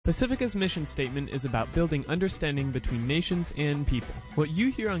Pacifica's mission statement is about building understanding between nations and people. What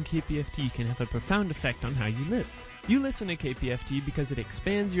you hear on KPFT can have a profound effect on how you live. You listen to KPFT because it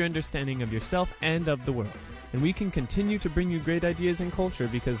expands your understanding of yourself and of the world. And we can continue to bring you great ideas and culture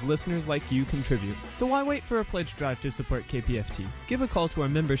because listeners like you contribute. So why wait for a pledge drive to support KPFT? Give a call to our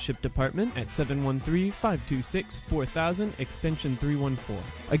membership department at 713-526-4000 extension 314.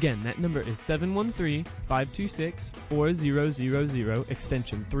 Again, that number is 713-526-4000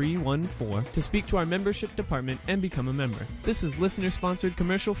 extension 314 to speak to our membership department and become a member. This is listener-sponsored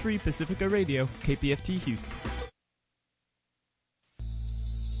commercial-free Pacifica Radio, KPFT Houston.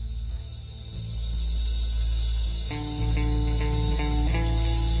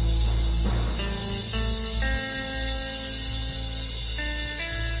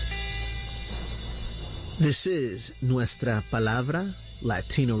 This is Nuestra Palabra,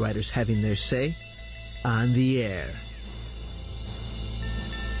 Latino writers having their say, on the air.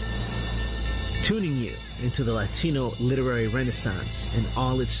 Tuning you into the Latino literary renaissance in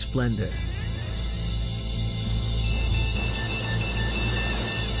all its splendor.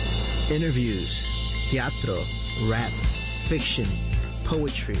 Interviews, teatro, rap, fiction,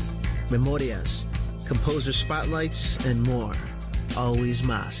 poetry, memorias, composer spotlights, and more. Always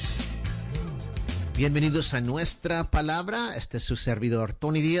más. Bienvenidos a Nuestra Palabra. Este es su servidor,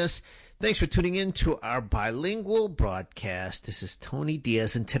 Tony Diaz. Thanks for tuning in to our bilingual broadcast. This is Tony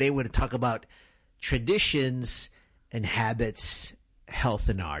Diaz, and today we're going to talk about traditions and habits, health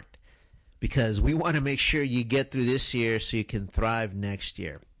and art, because we want to make sure you get through this year so you can thrive next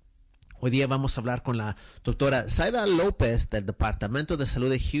year. Hoy día vamos a hablar con la doctora Zaida López del Departamento de Salud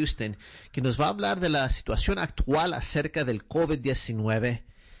de Houston, que nos va a hablar de la situación actual acerca del COVID-19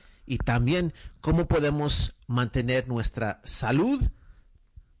 y también cómo podemos mantener nuestra salud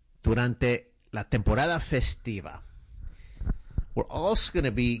durante la temporada festiva. We're also going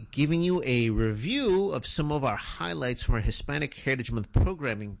to be giving you a review of some of our highlights from our Hispanic Heritage Month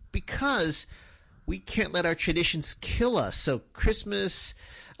programming because we can't let our traditions kill us. So Christmas,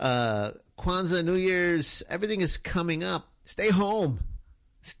 Kwanzaa, New Year's, everything is coming up. Stay home.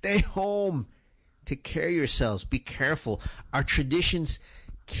 Stay home. Take care of yourselves. Be careful. Our traditions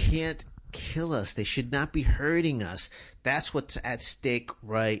can't kill us. They should not be hurting us. That's what's at stake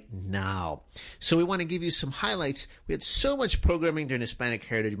right now. So we want to give you some highlights. We had so much programming during Hispanic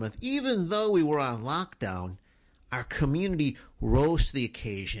Heritage Month. Even though we were on lockdown, our community rose to the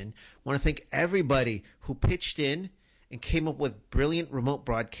occasion. I want to thank everybody who pitched in and came up with brilliant remote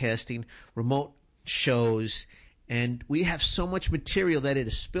broadcasting, remote shows, and we have so much material that it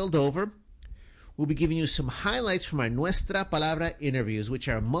has spilled over. We'll be giving you some highlights from our Nuestra Palabra interviews, which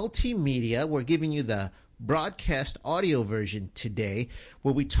are multimedia. We're giving you the broadcast audio version today,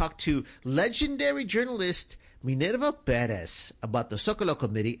 where we talk to legendary journalist Minerva Perez about the Zocalo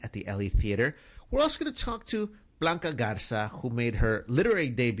Committee at the Alley Theater. We're also going to talk to Blanca Garza, who made her literary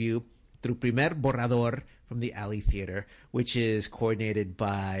debut through Primer Borrador from the Alley Theater, which is coordinated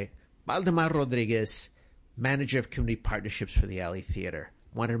by Valdemar Rodriguez, manager of community partnerships for the Alley Theater.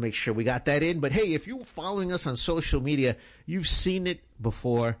 Wanted to make sure we got that in. But hey, if you're following us on social media, you've seen it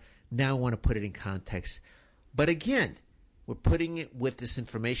before. Now I want to put it in context. But again, we're putting it with this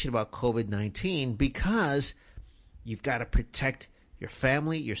information about COVID-19 because you've got to protect your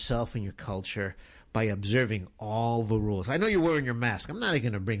family, yourself, and your culture by observing all the rules. I know you're wearing your mask. I'm not even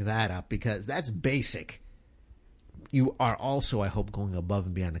going to bring that up because that's basic. You are also, I hope, going above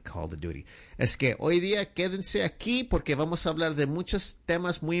and beyond the call to duty. Es que hoy día quédense aquí porque vamos a hablar de muchos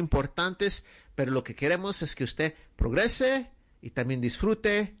temas muy importantes, pero lo que queremos es que usted progrese y también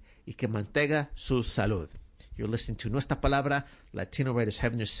disfrute y que mantenga su salud. You're listening to Nuestra Palabra, Latino writers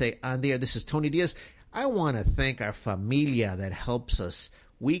having their say on the air. This is Tony Diaz. I want to thank our familia that helps us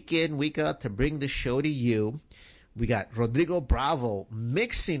week in, week out to bring the show to you. We got Rodrigo Bravo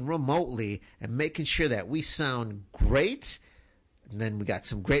mixing remotely and making sure that we sound great. And then we got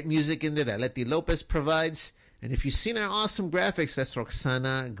some great music in there that Leti Lopez provides. And if you've seen our awesome graphics, that's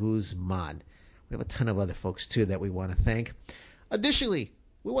Roxana Guzman. We have a ton of other folks, too, that we want to thank. Additionally,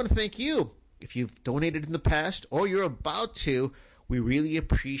 we want to thank you. If you've donated in the past or you're about to, we really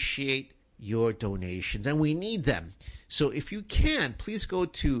appreciate your donations, and we need them. So if you can, please go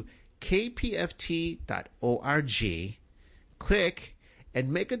to kpft.org, click,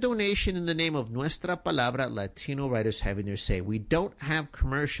 and make a donation in the name of Nuestra Palabra, Latino writers having their say. We don't have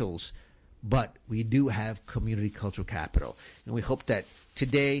commercials, but we do have community cultural capital. And we hope that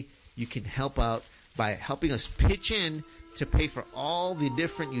today you can help out by helping us pitch in to pay for all the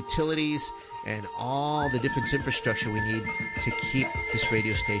different utilities and all the different infrastructure we need to keep this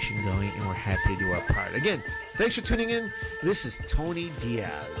radio station going, and we're happy to do our part. Again, thanks for tuning in. This is Tony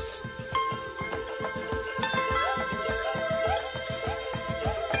Diaz.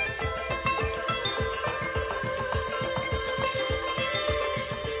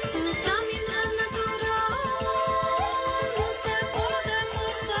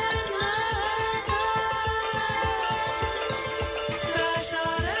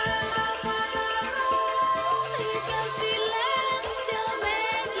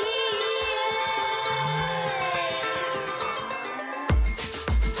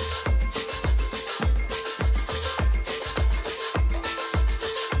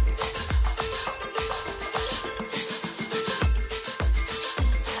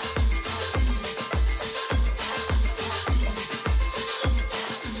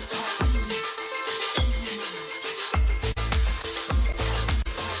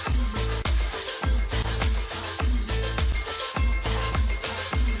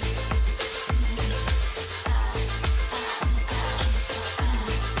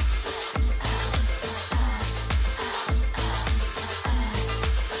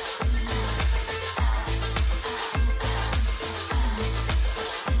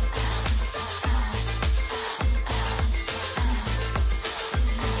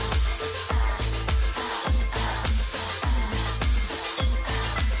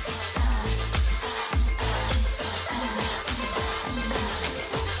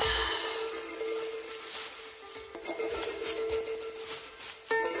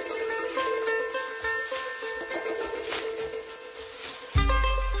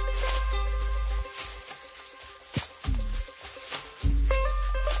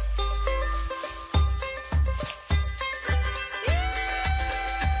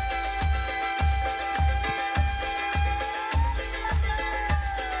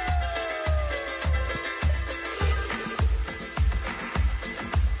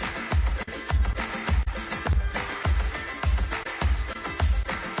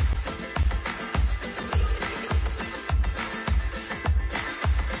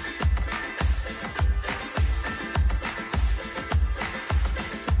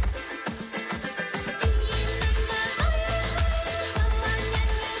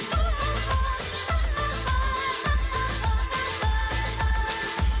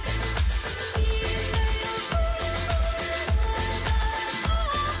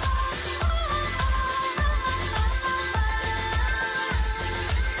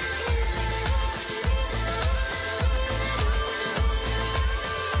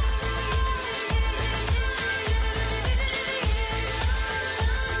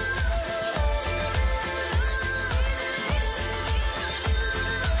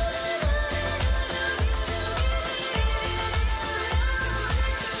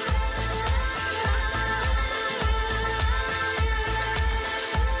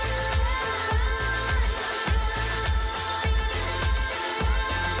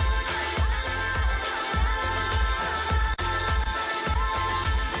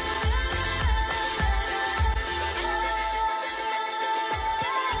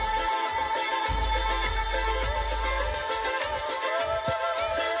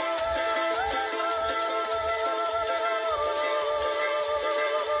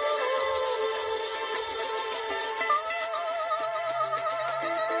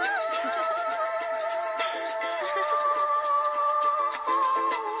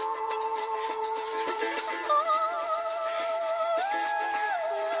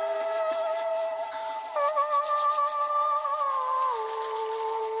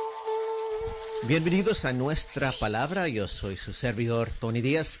 Bienvenidos a Nuestra Palabra. Yo soy su servidor, Tony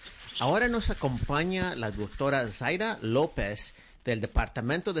Díaz. Ahora nos acompaña la doctora Zaira López del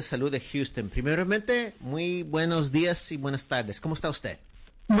Departamento de Salud de Houston. Primeramente, muy buenos días y buenas tardes. ¿Cómo está usted?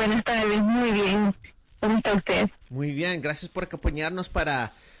 Buenas tardes, muy bien. ¿Cómo está usted? Muy bien, gracias por acompañarnos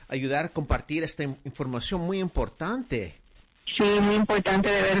para ayudar a compartir esta información muy importante. Sí, muy importante,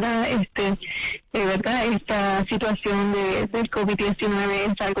 de verdad. De verdad, esta situación del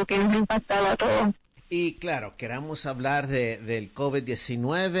COVID-19 es algo que nos ha impactado a todos. Y claro, queremos hablar del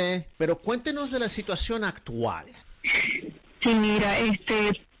COVID-19, pero cuéntenos de la situación actual. Sí, mira,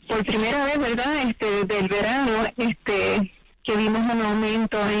 por primera vez, ¿verdad? Desde el verano, que vimos un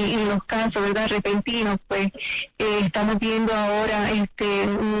aumento en los casos, ¿verdad? Repentinos, pues estamos viendo ahora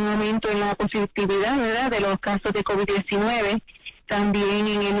un aumento en la positividad, ¿verdad? De los casos de COVID-19. También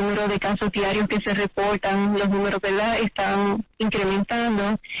en el número de casos diarios que se reportan, los números, ¿verdad? Están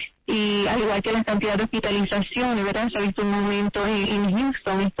incrementando. y al igual que la cantidad de hospitalizaciones, ¿verdad? Se ha visto un aumento en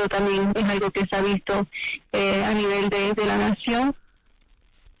Houston. Esto también es algo que se ha visto a nivel de la nación.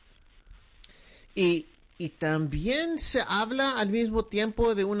 Y también se habla al mismo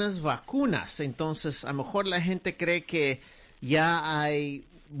tiempo de unas vacunas. Entonces, a lo mejor la gente cree que ya hay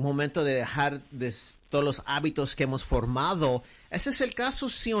momento de dejar de todos los hábitos que hemos formado. ¿Ese es el caso,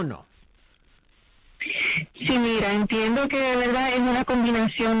 sí o no? Sí, mira, entiendo que de verdad es una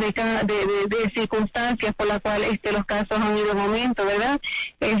combinación de circunstancias por la cual los casos han ido en aumento, ¿verdad?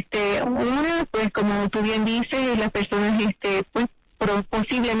 Una, pues como tú bien dices, las personas pues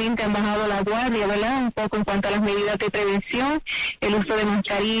posiblemente han bajado la guardia, ¿verdad? Un poco en cuanto a las medidas de prevención, el uso de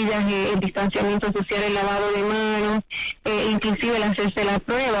mascarillas, el distanciamiento social, el lavado de manos, inclusive el hacerse la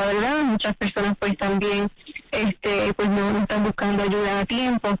prueba, ¿verdad? Muchas personas pues también pues no están buscando ayuda a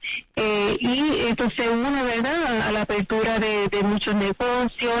tiempo. Y esto se une, ¿verdad?, a la apertura de muchos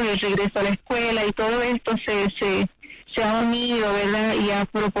negocios, el regreso a la escuela, y todo esto se ha unido, ¿verdad?, y ha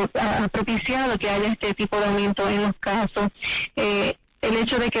propiciado que haya este tipo de aumento en los casos. El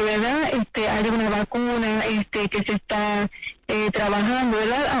hecho de que, ¿verdad?, haya una vacuna que se está trabajando,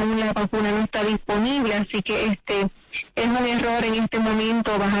 ¿verdad?, aún la vacuna no está disponible, así que es un error en este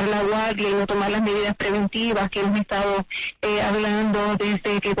momento bajar la guardia y no tomar las medidas preventivas que hemos estado hablando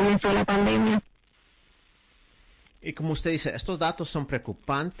desde que comenzó la pandemia. Y como usted dice, estos datos son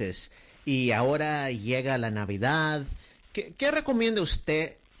preocupantes y ahora llega la Navidad. ¿Qué recomienda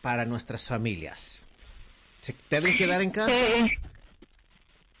usted para nuestras familias? ¿Se deben quedar en casa?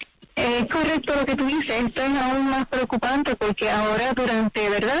 Es correcto lo que tú dices. Esto es aún más preocupante porque ahora durante,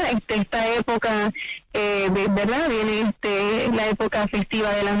 ¿verdad?, esta época, ¿verdad?, viene la época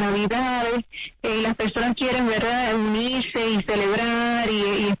festiva de las Navidades, las personas quieren, ¿verdad?, unirse y celebrar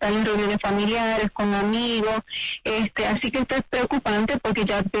y estar en reuniones familiares con amigos, así que esto es preocupante porque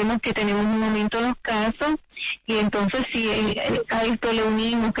ya vemos que tenemos un aumento en los casos, y entonces si a esto le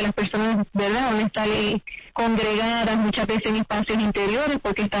unimos que las personas, ¿verdad?, van a estar congregadas muchas veces en espacios interiores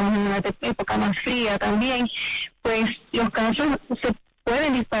porque estamos en una época más fría también, pues los casos se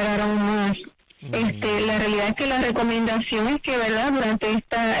pueden disparar aún más. La realidad es que la recomendación es que, ¿verdad?, durante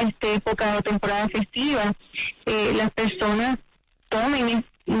esta época o temporada festiva, las personas tomen,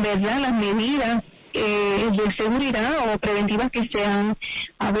 ¿verdad?, las medidas de seguridad o preventivas que se han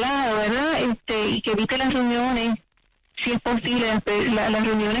hablado, ¿verdad?, y que evite las reuniones, si es posible, las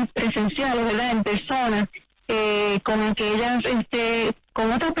reuniones presenciales, ¿verdad?, en persona, con aquellas,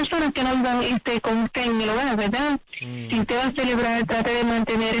 con otras personas que no vivan con usted en el hogar, ¿verdad? Si usted va a celebrar, trate de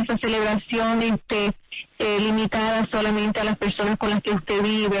mantener esa celebración limitada solamente a las personas con las que usted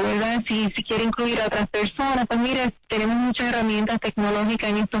vive, ¿verdad? Si quiere incluir a otras personas, pues mire, tenemos muchas herramientas tecnológicas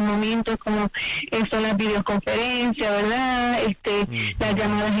en estos momentos, como son las videoconferencias, ¿verdad? Las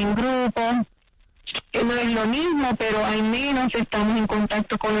llamadas en grupo. No es lo mismo, pero al menos estamos en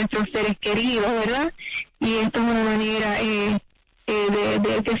contacto con nuestros seres queridos, ¿verdad? Y esto es una manera de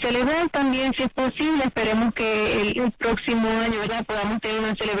celebrar también, si es posible. Esperemos que el próximo año, ¿verdad?, podamos tener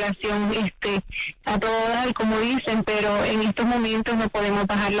una celebración a todo dar, como dicen, pero en estos momentos no podemos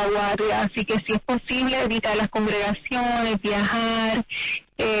bajar la guardia, así que si es posible evitar las congregaciones, viajar,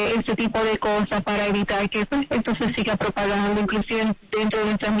 ese tipo de cosas para evitar que pues, esto se siga propagando, inclusive dentro de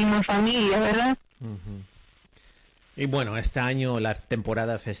nuestras mismas familias, ¿verdad? Uh-huh. Y bueno, este año la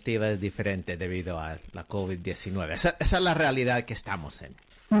temporada festiva es diferente debido a la COVID-19. Esa es la realidad que estamos en.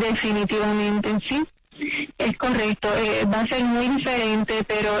 Definitivamente, sí. Es correcto. Va a ser muy diferente,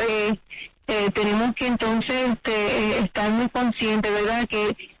 pero tenemos que entonces estar muy conscientes, ¿verdad?,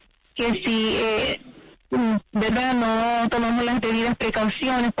 que si ¿verdad?, no tomamos las debidas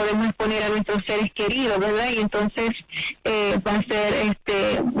precauciones, podemos exponer a nuestros seres queridos, ¿verdad? Y entonces va a ser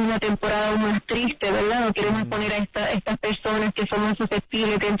una temporada aún más triste, ¿verdad? No queremos exponer a estas personas que son más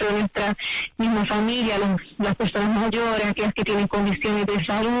susceptibles dentro de nuestra misma familia, las personas mayores, aquellas que tienen condiciones de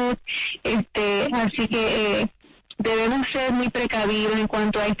salud, así que debemos ser muy precavidos en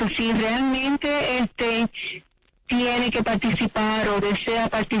cuanto a esto. Si realmente tiene que participar o desea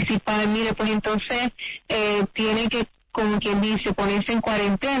participar, mire, pues entonces tiene que, como quien dice, ponerse en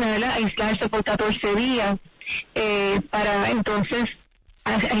cuarentena, ¿verdad?, aislarse por 14 días, para entonces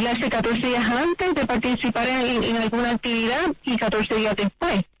aislarse 14 días antes de participar en alguna actividad y 14 días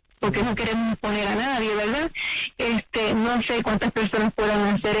después, porque no queremos exponer a nadie, ¿verdad? No sé cuántas personas puedan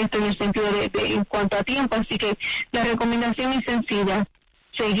hacer esto en el sentido de en cuanto a tiempo, así que la recomendación es sencilla: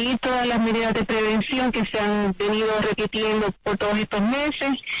 seguir todas las medidas de prevención que se han venido repitiendo por todos estos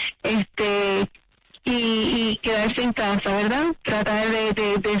meses, y quedarse en casa, ¿verdad? Tratar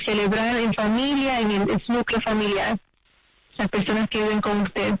de celebrar en familia, en el núcleo familiar, las personas que viven con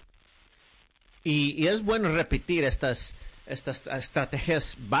usted. Y es bueno repetir estas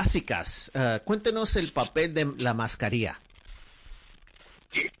estrategias básicas. Cuéntenos el papel de la mascarilla.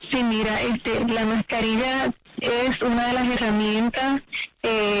 Sí, mira, la mascarilla es una de las herramientas,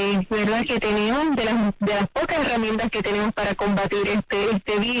 ¿verdad?, que tenemos, de las pocas herramientas que tenemos para combatir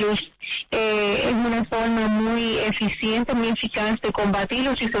este virus. Es una forma muy eficiente, muy eficaz de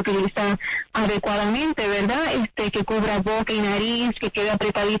combatirlo si se utiliza adecuadamente, ¿verdad? Que cubra boca y nariz, que quede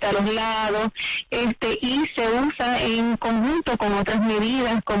apretadita a los lados, y se usa en conjunto con otras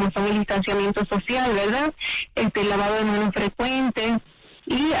medidas como son el distanciamiento social, ¿verdad? El lavado de manos frecuente,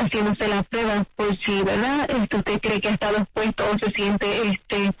 y haciéndose las pruebas por si, ¿verdad?, usted cree que ha estado expuesto o se siente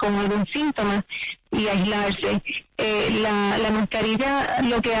con algún síntoma, y aislarse. La mascarilla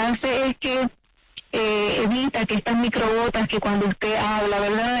lo que hace es que evita que estas microgotas que cuando usted habla,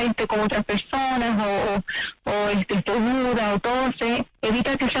 ¿verdad?, con otras personas o estornuda o tose,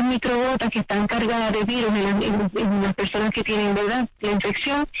 evita que esas microgotas que están cargadas de virus en las personas que tienen, ¿verdad?, la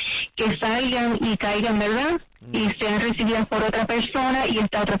infección, que salgan y caigan, ¿verdad?, y sean recibidas por otra persona y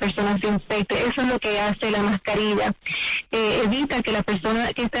esta otra persona se infecte. Eso es lo que hace la mascarilla. Evita que la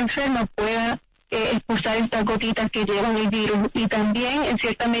persona que está enferma pueda expulsar estas gotitas que llevan el virus, y también en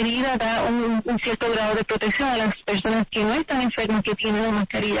cierta medida da un cierto grado de protección a las personas que no están enfermas, que tienen la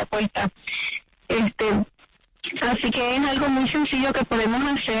mascarilla puesta. Así que es algo muy sencillo que podemos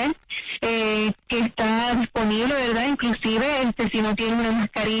hacer, que está disponible, ¿verdad? Inclusive si no tiene una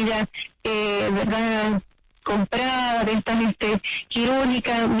mascarilla, ¿verdad?, comprada, de estas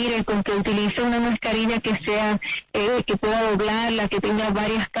quirúrgicas, mire, con que utilice una mascarilla que sea, que pueda doblarla, que tenga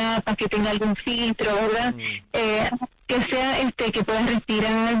varias capas, que tenga algún filtro, ¿verdad? Que sea, que pueda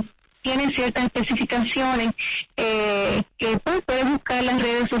respirar. Tiene ciertas especificaciones que pues, puede buscar en las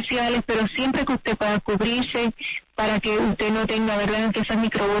redes sociales, pero siempre que usted pueda cubrirse para que usted no tenga, ¿verdad?, que esas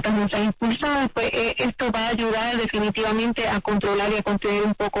microgotas no sean expulsadas, pues esto va a ayudar definitivamente a controlar y a contener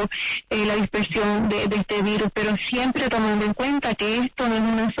un poco la dispersión de este virus, pero siempre tomando en cuenta que esto no es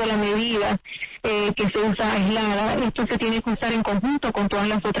una sola medida que se usa aislada, esto se tiene que usar en conjunto con todas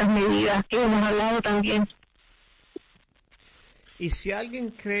las otras medidas que hemos hablado también. Y si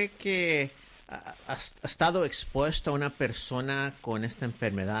alguien cree que ha estado expuesto a una persona con esta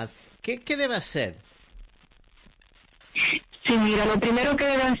enfermedad, ¿qué debe hacer? Sí, mira, lo primero que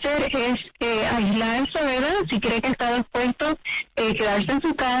debe hacer es aislarse, ¿verdad? Si cree que ha estado expuesto, quedarse en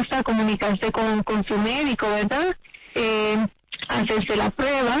su casa, comunicarse con su médico, ¿verdad? Hacerse la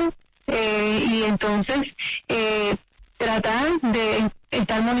prueba y entonces tratar de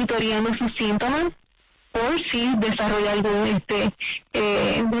estar monitoreando sus síntomas, por si desarrolla algún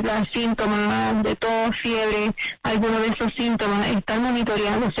síntomas de tos, fiebre, alguno de esos síntomas, estar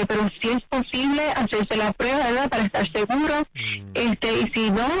monitoreándose, pero si es posible hacerse la prueba, ¿verdad?, para estar seguro, y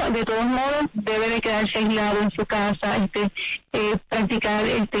si no, de todos modos debe de quedarse aislado en su casa, practicar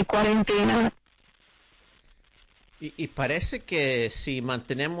cuarentena. Y parece que si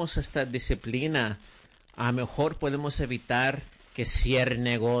mantenemos esta disciplina, a lo mejor podemos evitar que cierren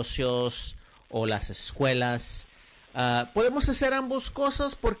negocios o las escuelas. Podemos hacer ambas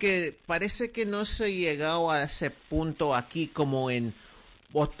cosas porque parece que no se ha llegado a ese punto aquí como en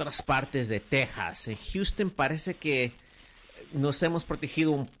otras partes de Texas. En Houston parece que nos hemos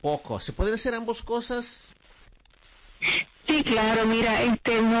protegido un poco. ¿Se pueden hacer ambas cosas? Sí, claro, mira,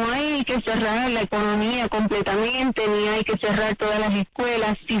 no hay que cerrar la economía completamente, ni hay que cerrar todas las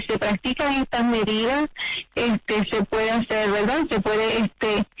escuelas. Si se practican estas medidas, se puede hacer, ¿verdad? Se puede,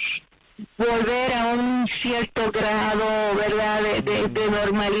 volver a un cierto grado, ¿verdad?, de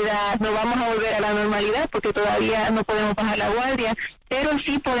normalidad. No vamos a volver a la normalidad porque todavía no podemos bajar la guardia, pero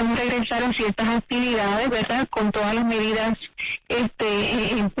sí podemos regresar a ciertas actividades, ¿verdad?, con todas las medidas,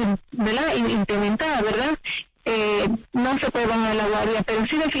 ¿verdad?, implementadas, ¿verdad? No se puede bajar la guardia, pero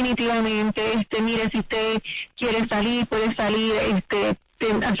sí definitivamente, mire, si usted quiere salir, puede salir,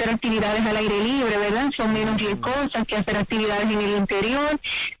 hacer actividades al aire libre, ¿verdad? Son menos riesgosas que hacer actividades en el interior.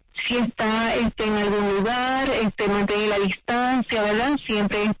 Si está en algún lugar, mantener la distancia, ¿verdad?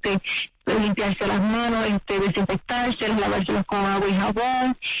 Siempre limpiarse las manos, desinfectarse, lavárselas con agua y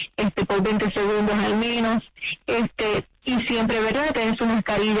jabón, por 20 segundos al menos, y siempre, ¿verdad?, tener su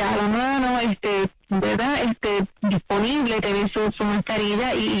mascarilla a la mano, ¿verdad?, disponible, tener su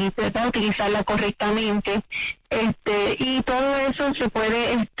mascarilla y ¿verdad?, utilizarla correctamente, y todo eso se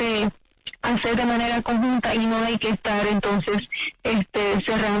puede, hacer de manera conjunta y no hay que estar entonces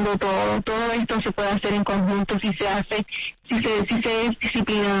cerrando todo esto se puede hacer en conjunto si se hace, si se es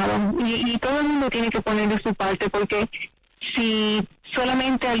disciplinado y todo el mundo tiene que poner de su parte, porque si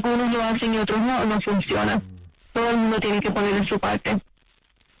solamente algunos lo hacen y otros no funciona. Todo el mundo tiene que poner de su parte.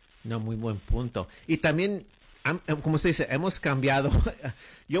 No, muy buen punto. Y también, como usted dice, hemos cambiado.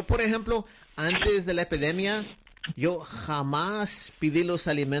 Yo, por ejemplo, antes de la epidemia, yo jamás pedí los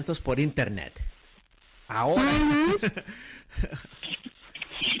alimentos por internet. Ahora.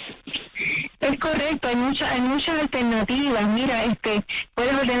 Es correcto, hay muchas alternativas. Mira,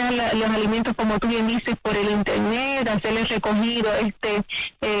 puedes ordenar los alimentos, como tú bien dices, por el internet, hacer el recogido,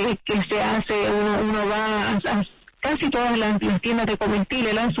 que se hace, uno va a casi todas las tiendas de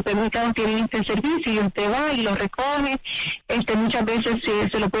comestibles, los supermercados tienen este servicio y usted va y lo recoge. Muchas veces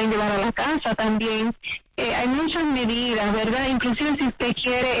se lo pueden llevar a la casa también. Hay muchas medidas, ¿verdad? Inclusive si usted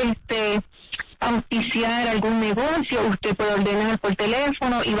quiere auspiciar algún negocio, usted puede ordenar por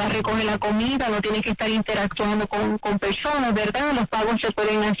teléfono y va a recoger la comida, no tiene que estar interactuando con personas, ¿verdad? Los pagos se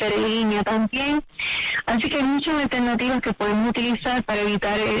pueden hacer en línea también. Así que hay muchas alternativas que podemos utilizar para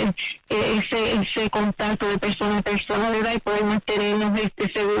evitar ese contacto de persona a persona, ¿verdad? Y poder mantenernos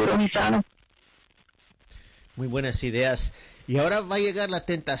seguros y sanos. Muy buenas ideas. Y ahora va a llegar la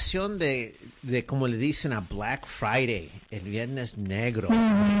tentación de como le dicen, a Black Friday, el Viernes Negro.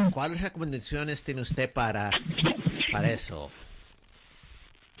 ¿Cuáles recomendaciones tiene usted para eso?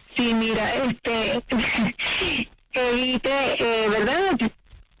 Sí, mira, evite, ¿verdad?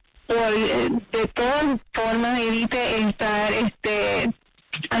 De todas formas, evite estar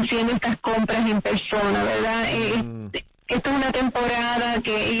haciendo estas compras en persona, ¿verdad? Esta es una temporada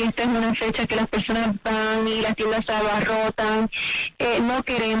y esta es una fecha que las personas van y las tiendas se abarrotan. No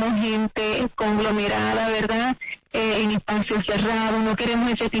queremos gente conglomerada, ¿verdad? En espacios cerrados, no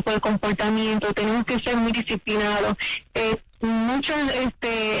queremos ese tipo de comportamiento. Tenemos que ser muy disciplinados. Muchos de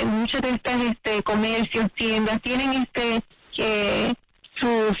estas comercios, tiendas, tienen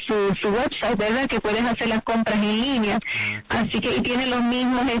su website, ¿verdad? Que puedes hacer las compras en línea. Así que y tienen los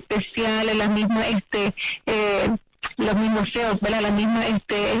mismos especiales, las mismas los mismos sales, ¿verdad? Las mismas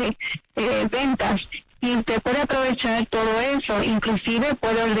ventas. Y usted puede aprovechar todo eso, inclusive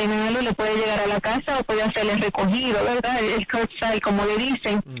puede ordenarlo, le puede llegar a la casa o puede hacerle recogido, ¿verdad? El curbside, como le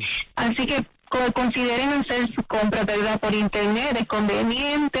dicen. Así que consideren hacer su compra, ¿verdad? Por internet, es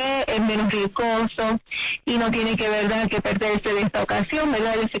conveniente, es menos riesgoso y no tiene que perderse de esta ocasión,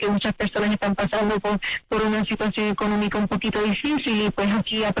 ¿verdad? Yo sé que muchas personas están pasando por una situación económica un poquito difícil y pues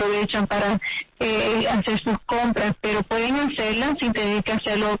aquí aprovechan para hacer sus compras, pero pueden hacerlas sin tener que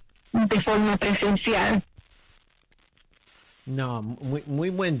hacerlo de forma presencial. No, muy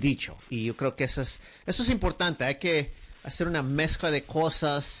buen dicho. Y yo creo que eso es importante. Hay que hacer una mezcla de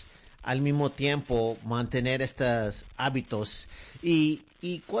cosas al mismo tiempo, mantener estos hábitos. ¿Y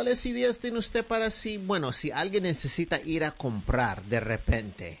cuáles ideas tiene usted para si alguien necesita ir a comprar de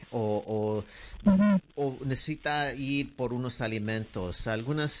repente o necesita ir por unos alimentos?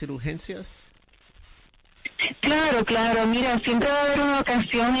 ¿Algunas urgencias? Claro, mira, siempre va a haber una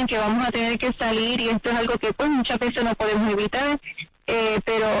ocasión en que vamos a tener que salir y esto es algo que pues muchas veces no podemos evitar,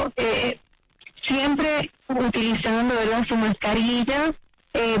 pero siempre utilizando, ¿verdad?, su mascarilla.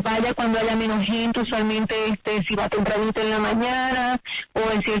 Vaya cuando haya menos gente, usualmente si va tempranito en la mañana o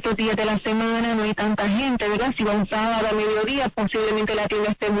en ciertos días de la semana no hay tanta gente, ¿verdad? Si va un sábado a mediodía, posiblemente la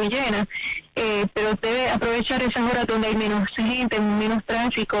tienda esté muy llena, pero debe aprovechar esas horas donde hay menos gente, menos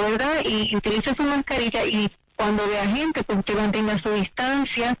tráfico, ¿verdad? Y utilice su mascarilla y cuando vea gente, pues usted mantenga su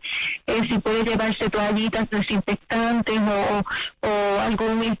distancia, si puede llevarse toallitas desinfectantes o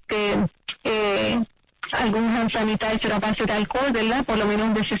algún hand sanitizer a base de alcohol, ¿verdad? Por lo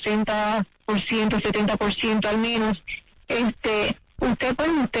menos de 60%, 70% al menos. Usted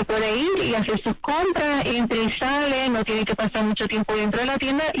puede ir y hacer sus compras, entra y sale, no tiene que pasar mucho tiempo dentro de la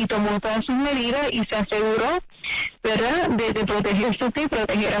tienda y tomó todas sus medidas y se aseguró, ¿verdad?, de protegerse usted y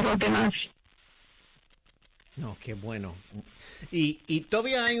proteger a los demás. No, qué bueno. ¿Y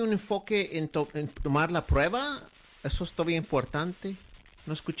todavía hay un enfoque en tomar la prueba? ¿Eso es todavía importante?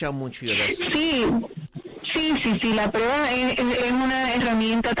 No he escuchado mucho yo de eso. Sí, la prueba es una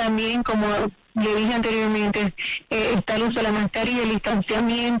herramienta también, como le dije anteriormente, está el uso de la mascarilla, el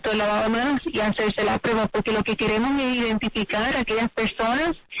distanciamiento, el lavado de manos y hacerse la prueba, porque lo que queremos es identificar a aquellas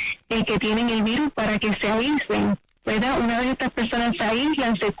personas que tienen el virus para que se aíslen, ¿verdad? Una vez estas personas se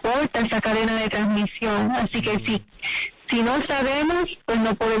aíslan, se corta esa cadena de transmisión, así que si no sabemos, pues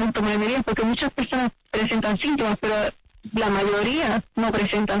no podemos tomar medidas, porque muchas personas presentan síntomas, pero la mayoría no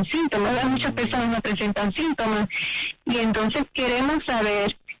presentan síntomas, ¿verdad? Muchas personas no presentan síntomas y entonces queremos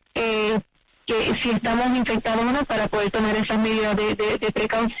saber que si estamos infectados o no para poder tomar esas medidas de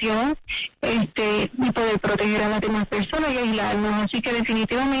precaución y poder proteger a las demás personas y aislarnos. Así que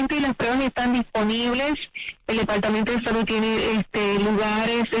definitivamente las pruebas están disponibles, el Departamento de Salud tiene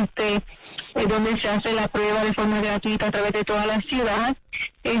lugares donde se hace la prueba de forma gratuita a través de toda la ciudad,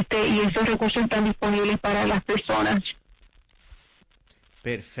 y esos recursos están disponibles para las personas.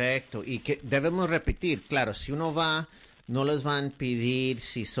 Perfecto. Y que debemos repetir, claro, si uno va, no les van a pedir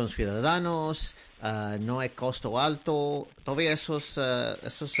si son ciudadanos, no hay costo alto, ¿todavía eso es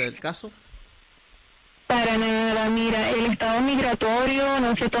el caso? Para nada, mira, el estado migratorio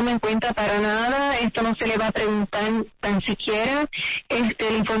no se toma en cuenta para nada, esto no se le va a preguntar tan siquiera,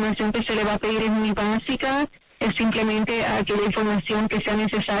 la información que se le va a pedir es muy básica, es simplemente aquella información que sea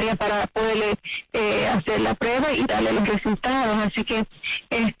necesaria para poder hacer la prueba y darle los resultados, así que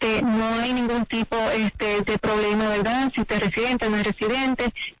no hay ningún tipo de problema, ¿verdad? Si usted es residente, no es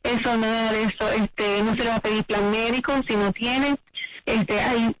residente, eso, nada de eso, no se le va a pedir plan médico si no tiene.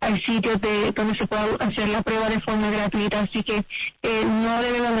 Hay sitios donde se puede hacer la prueba de forma gratuita, así que no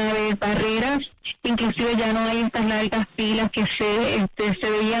debe haber barreras, inclusive ya no hay estas largas filas que se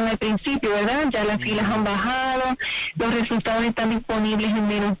veían al principio, ¿verdad? Ya las filas han bajado, los resultados están disponibles en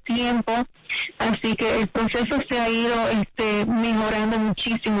menos tiempo, así que el proceso se ha ido mejorando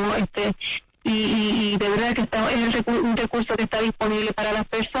muchísimo, y de verdad que es un recurso que está disponible para las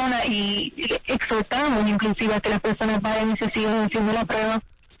personas y exhortamos inclusive a que las personas vayan y se sigan haciendo la prueba.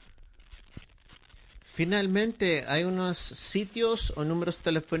 Finalmente, ¿hay unos sitios o números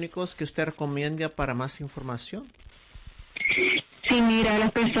telefónicos que usted recomienda para más información? Sí, mira,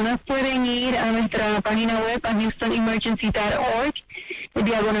 las personas pueden ir a nuestra página web, a HoustonEmergency.org,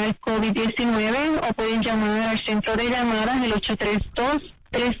 diagonal COVID-19, o pueden llamar al centro de llamadas del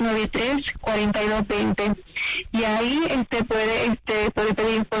 832-393-4220. Y ahí puede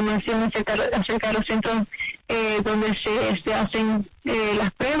pedir información acerca de los centros donde se hacen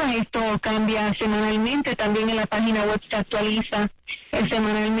las pruebas. Esto cambia semanalmente, también en la página web se actualiza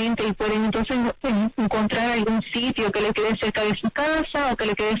semanalmente y pueden entonces encontrar algún sitio que le quede cerca de su casa o que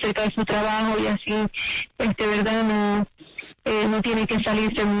le quede cerca de su trabajo, y así, verdad, no tiene que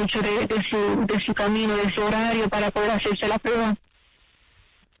salirse mucho de su camino, de su horario para poder hacerse la prueba.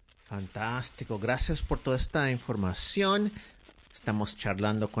 Fantástico, gracias por toda esta información. Estamos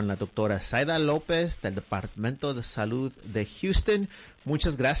charlando con la doctora Zaida López del Departamento de Salud de Houston.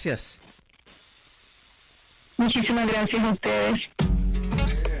 Muchas gracias. Muchísimas gracias a ustedes.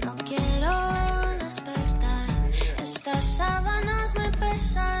 No quiero despertar, estas sábanas me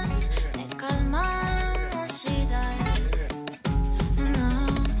pesan, me calman la ansiedad. No,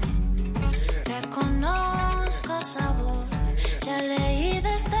 reconozco sabor, ya leí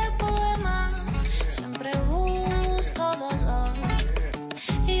de este poema, siempre busco dolor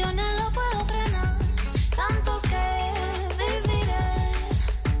y yo no lo puedo frenar, tanto que viviré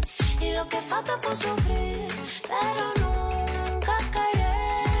y lo que falta por sufrir, pero nunca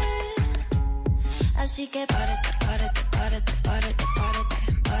caeré, así que párate, párate, párate, párate, párate,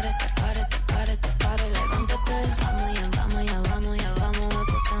 párate, párate, párate, párate, levántate, vamos ya, vamos ya, vamos ya, vamos a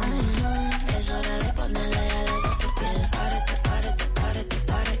tocarme, es hora de ponerle alas a tu piel, párate, párate, párate,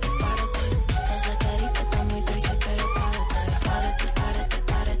 párate, párate, esa carita está muy triste, pero párate, párate, párate,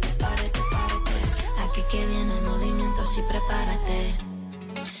 párate, párate, párate, aquí que viene el movimiento, así prepárate,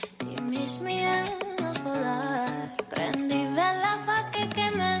 y mis miedos volar, prendí vela pa' que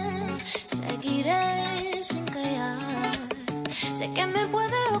quemen, seguiré sin callar, sé que me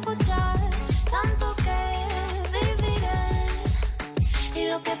puede escuchar, tanto que viviré, y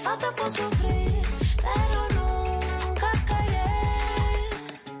lo que falta por sufrir, pero nunca caeré,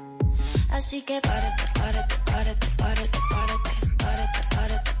 así que párate, párate, párate, párate, párate, párate,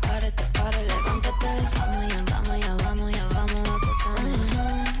 párate, párate, párate, levántate, vamos ya, vamos ya, vamos ya, vamos a tocarme,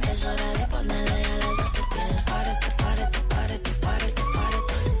 es hora de ponerle alas a tu piel, párate, párate, párate, párate,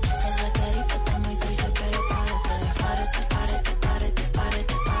 párate, esa carita está muy triste, pero párate, párate, párate, párate,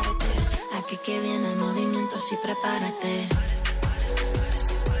 párate, párate, aquí que viene el movimiento, así prepárate.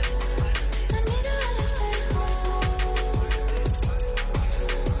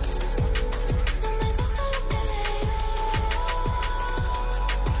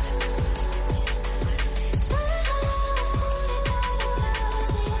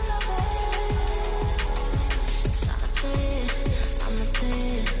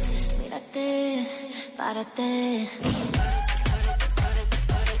 Párate.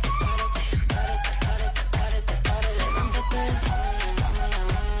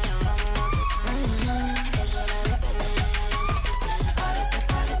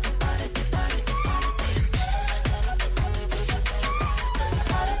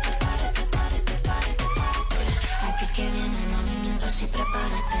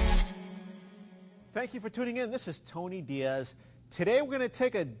 Thank you for tuning in. This is Tony Diaz. Today we're going to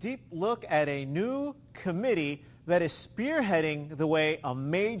take a deep look at a new committee that is spearheading the way a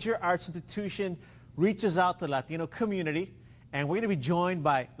major arts institution reaches out to the Latino community. And we're going to be joined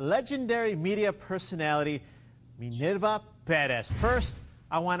by legendary media personality Minerva Perez. First,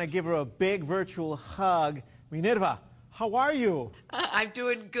 I want to give her a big virtual hug. Minerva, how are you? I'm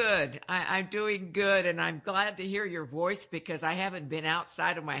doing good. I'm doing good, and I'm glad to hear your voice because I haven't been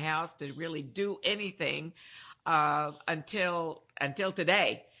outside of my house to really do anything until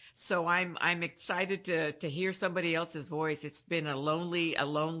today. So I'm excited to hear somebody else's voice. It's been a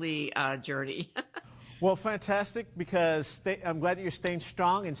lonely journey. Well, fantastic, because I'm glad that you're staying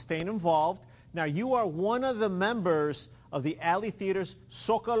strong and staying involved. Now, you are one of the members of the Alley Theater's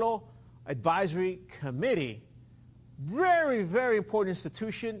Zócalo Advisory Committee. Very, very important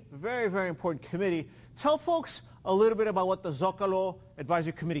institution, very, very important committee. Tell folks a little bit about what the Zócalo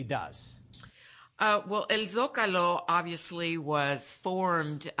Advisory Committee does. Well, El Zócalo obviously was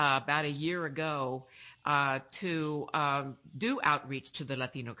formed about a year ago to do outreach to the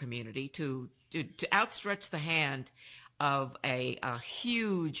Latino community, to outstretch the hand of a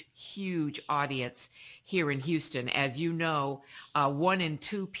huge audience here in Houston. As you know, 1 in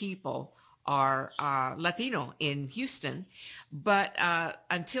 2 people are Latino in Houston. But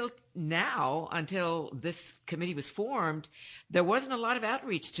until this committee was formed, there wasn't a lot of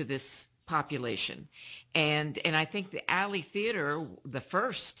outreach to this population. And I think the Alley Theater, the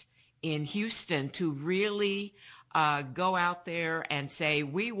first in Houston to really go out there and say,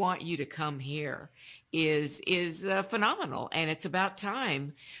 we want you to come here, is phenomenal. And it's about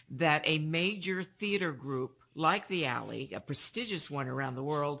time that a major theater group like the Alley, a prestigious one around the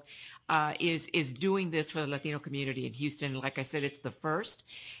world, is doing this for the Latino community in Houston. Like I said, it's the first.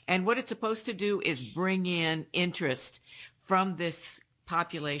 And what it's supposed to do is bring in interest from this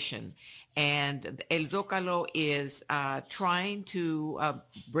population. And El Zócalo is trying to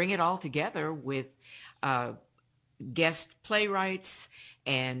bring it all together with guest playwrights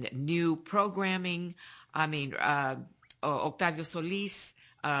and new programming. I mean, Octavio Solis,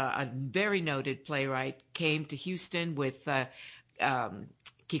 a very noted playwright, came to Houston with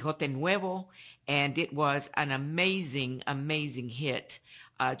Quijote Nuevo, and it was an amazing hit.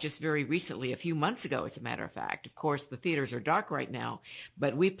 Just very recently, a few months ago, as a matter of fact. Of course, the theaters are dark right now,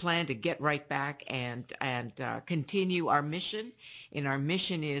 but we plan to get right back and continue our mission. And our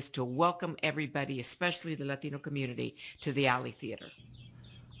mission is to welcome everybody, especially the Latino community, to the Alley Theater.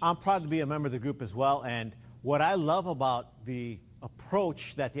 I'm proud to be a member of the group as well. And what I love about the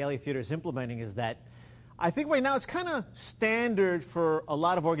approach that the Alley Theater is implementing is that I think right now it's kind of standard for a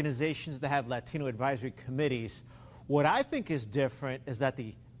lot of organizations to have Latino advisory committees. What I think is different is that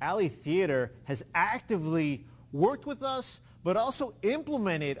the Alley Theater has actively worked with us, but also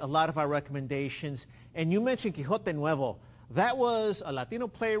implemented a lot of our recommendations. And you mentioned Quijote Nuevo. That was a Latino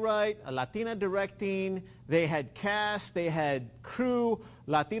playwright, a Latina directing. They had cast, they had crew,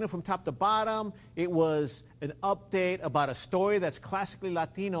 Latino from top to bottom. It was an update about a story that's classically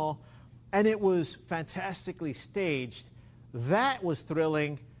Latino, and it was fantastically staged. That was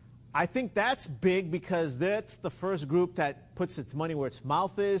thrilling. I think that's big because that's the first group that puts its money where its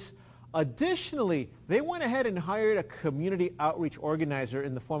mouth is. Additionally, they went ahead and hired a community outreach organizer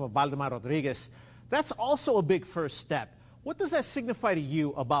in the form of Valdemar Rodriguez. That's also a big first step. What does that signify to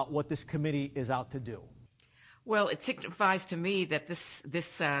you about what this committee is out to do? Well, it signifies to me that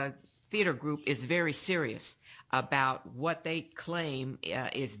this theater group is very serious about what they claim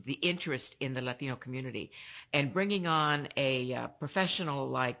is the interest in the Latino community. And bringing on a professional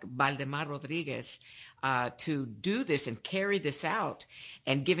like Valdemar Rodriguez to do this and carry this out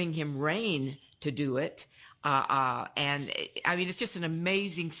and giving him reign to do it. And I mean, it's just an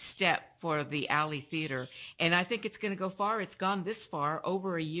amazing step for the Alley Theater. And I think it's going to go far. It's gone this far,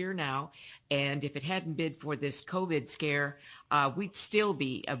 over a year now. And if it hadn't been for this COVID scare, we'd still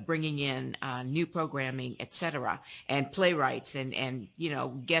be bringing in new programming, et cetera, and playwrights and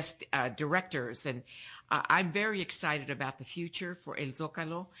guest directors. And I'm very excited about the future for El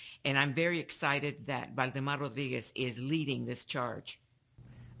Zócalo. And I'm very excited that Valdemar Rodriguez is leading this charge.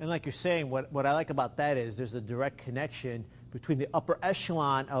 And like you're saying, what I like about that is there's a direct connection between the upper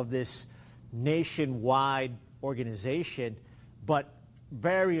echelon of this nationwide organization, but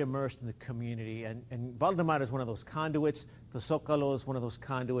very immersed in the community. And Valdemar is one of those conduits. The Zócalo is one of those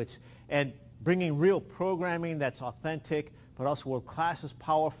conduits. And bringing real programming that's authentic, but also world-class is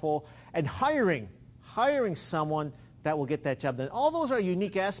powerful. And hiring someone that will get that job done. All those are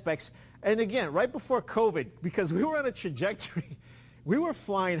unique aspects. And again, right before COVID, because we were on a trajectory, we were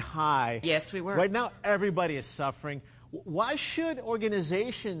flying high. Yes, we were. Right now, everybody is suffering. Why should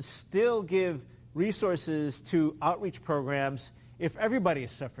organizations still give resources to outreach programs if everybody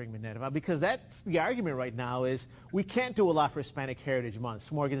is suffering, Minerva? Because that's the argument right now is we can't do a lot for Hispanic Heritage Month.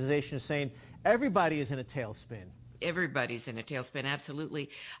 Some organizations are saying everybody is in a tailspin. Everybody's in a tailspin,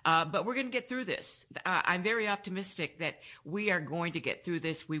 absolutely. But we're going to get through this. I'm very optimistic that we are going to get through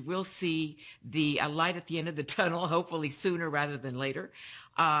this. We will see the light at the end of the tunnel, hopefully sooner rather than later.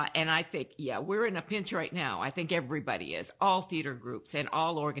 And I think, we're in a pinch right now. I think everybody is. All theater groups and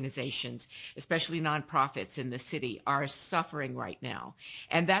all organizations, especially nonprofits in the city, are suffering right now.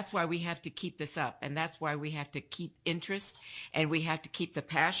 And that's why we have to keep this up. And that's why we have to keep interest, and we have to keep the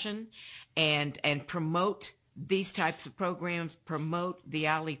passion and promote these types of programs, promote the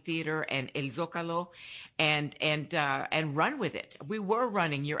Alley Theater and El Zócalo, and run with it. We were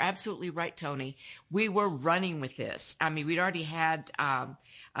running. You're absolutely right, Tony. We were running with this. I mean, we'd already had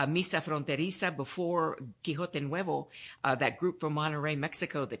Misa Fronteriza before Quijote Nuevo, that group from Monterrey,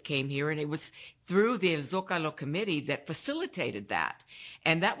 Mexico, that came here, and it was through the El Zócalo committee that facilitated that.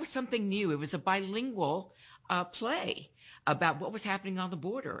 And that was something new. It was a bilingual play about what was happening on the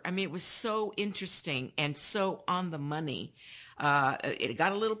border. I mean, it was so interesting and so on the money. It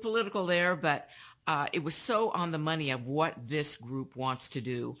got a little political there, but it was so on the money of what this group wants to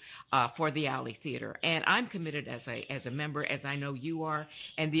do for the Alley Theater. And I'm committed as a member, as I know you are,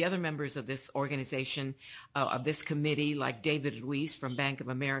 and the other members of this organization, of this committee, like David Luis from Bank of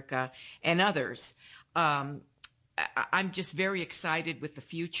America and others. I'm just very excited with the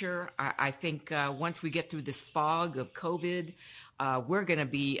future. I think once we get through this fog of COVID, we're going to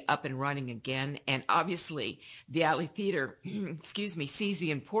be up and running again. And obviously, the Alley Theater, sees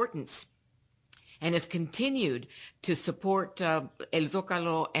the importance and has continued to support El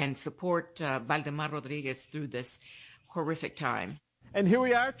Zócalo and support Valdemar Rodriguez through this horrific time. And here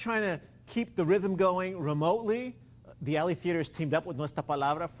we are trying to keep the rhythm going remotely. The Alley Theater has teamed up with Nuestra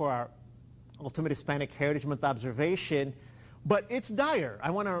Palabra for our Ultimate Hispanic Heritage Month observation, but it's dire. I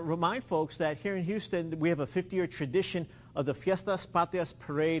want to remind folks that here in Houston, we have a 50-year tradition of the Fiestas Patrias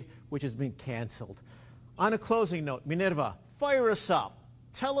Parade, which has been canceled. On a closing note, Minerva, fire us up.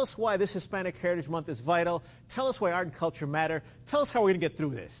 Tell us why this Hispanic Heritage Month is vital. Tell us why art and culture matter. Tell us how we're going to get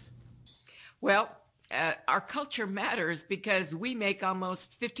through this. Well, our culture matters because we make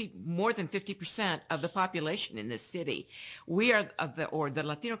more than 50% of the population in this city. We are the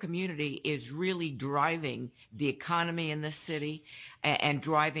Latino community is really driving the economy in this city and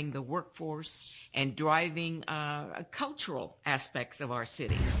driving the workforce and driving cultural aspects of our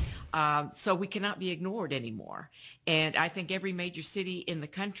city. So we cannot be ignored anymore. And I think every major city in the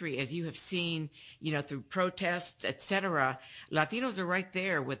country, as you have seen, through protests, etc., Latinos are right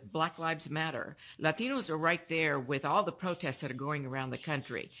there with Black Lives Matter. Latinos are right there with all the protests that are going around the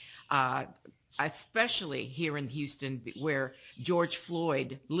country, especially here in Houston, where George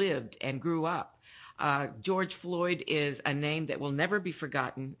Floyd lived and grew up. George Floyd is a name that will never be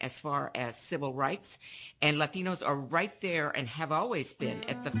forgotten as far as civil rights, and Latinos are right there and have always been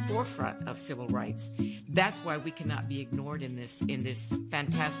at the forefront of civil rights. That's why we cannot be ignored in this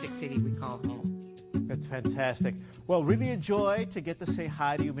fantastic city we call home. That's fantastic. Well, really a joy to get to say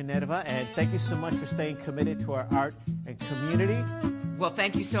hi to you, Minerva, and thank you so much for staying committed to our art and community. Well,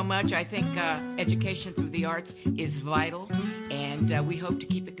 thank you so much. I think education through the arts is vital, and we hope to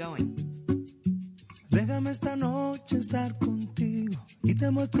keep it going. Déjame esta noche estar contigo y te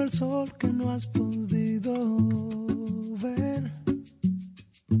muestro el sol que no has podido ver.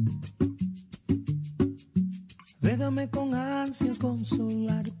 Déjame con ansias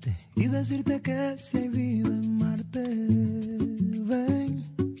consolarte y decirte que si hay vida en Marte, ven.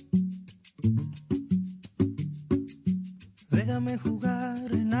 Déjame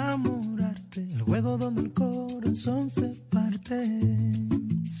jugar, enamorarte, el juego donde el corazón se parte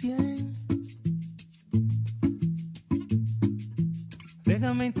en 100.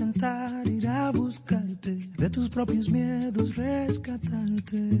 Déjame intentar ir a buscarte, de tus propios miedos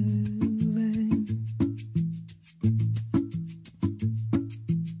rescatarte, ven.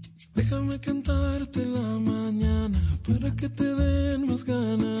 Déjame cantarte en la mañana para que te den más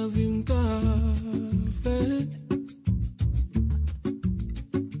ganas de un café.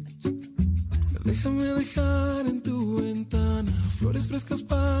 Déjame dejar en tu ventana flores frescas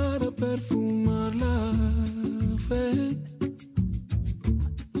para perfumar la fe.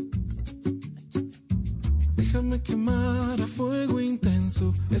 Déjame quemar a fuego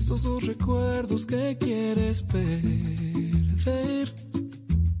intenso esos dos recuerdos que quieres perder.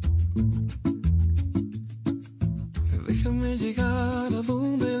 Déjame llegar a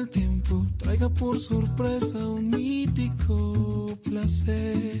donde el tiempo traiga por sorpresa un mítico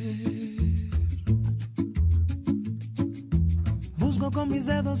placer. Busco con mis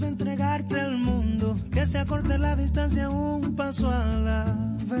dedos entregarte el mundo, que se acorte la distancia un paso a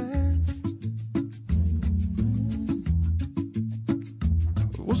la vez.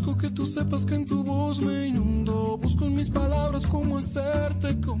 Busco que tú sepas que en tu voz me inundo, busco en mis palabras cómo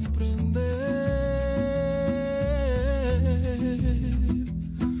hacerte comprender.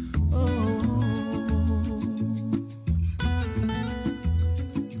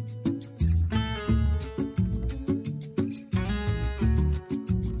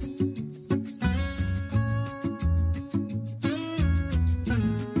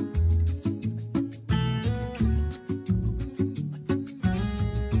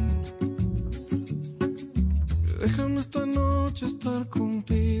 Déjame esta noche estar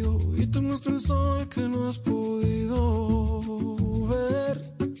contigo y te muestro el sol que no has podido ver.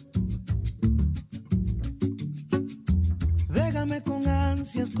 Déjame con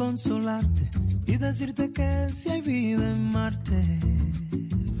ansias consolarte y decirte que si hay vida en Marte,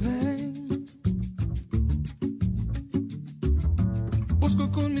 ven.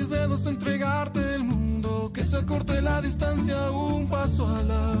 Busco con mis dedos entregarte el mundo, que se acorte la distancia un paso a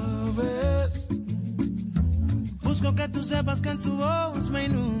la vez. Busco que tú sepas que en tu voz me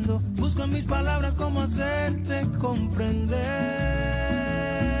inundo, busco en mis palabras cómo hacerte comprender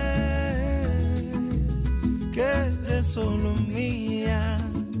que eres solo mía.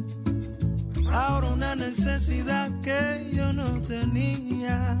 Ahora una necesidad que yo no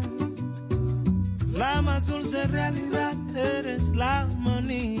tenía. La más dulce realidad eres la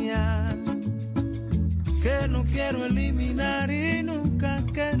manía que no quiero eliminar y nunca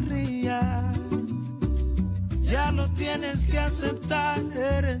querría. Ya lo tienes que aceptar,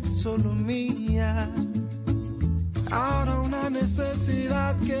 eres solo mía. Ahora una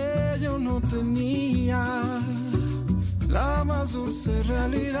necesidad que yo no tenía. La más dulce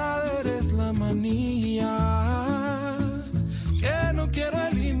realidad eres la manía que no quiero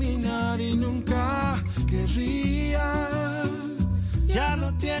eliminar y nunca querría. Ya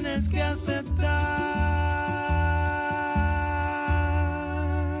lo tienes que aceptar.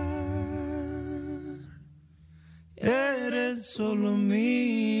 Eres solo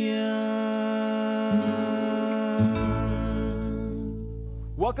mía.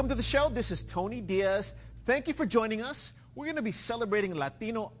 Welcome to the show. This is Tony Diaz. Thank you for joining us. We're going to be celebrating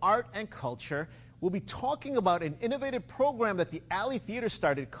Latino art and culture. We'll be talking about an innovative program that the Alley Theater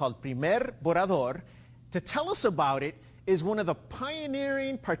started called Primer Borrador. To tell us about it is one of the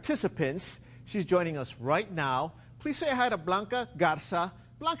pioneering participants. She's joining us right now. Please say hi to Blanca Garza.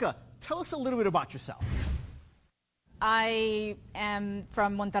 Blanca, tell us a little bit about yourself. I am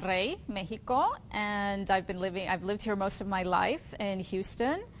from Monterrey, Mexico, and I've lived here most of my life in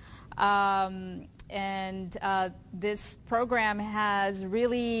Houston. This program has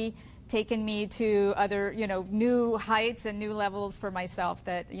really taken me to other, new heights and new levels for myself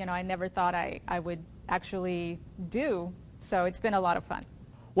that, I never thought I would actually do. So it's been a lot of fun.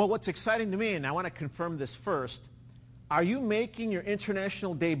 Well, what's exciting to me, and I want to confirm this first, are you making your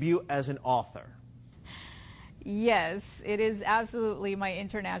international debut as an author? Yes, it is absolutely my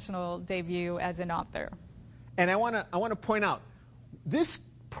international debut as an author. And I want to point out, this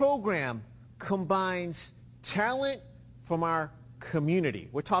program combines talent from our community.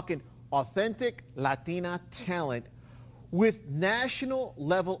 We're talking authentic Latina talent with national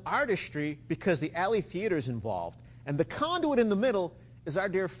level artistry because the Alley Theater is involved. And the conduit in the middle is our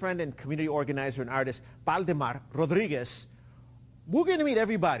dear friend and community organizer and artist, Valdemar Rodriguez. We're going to meet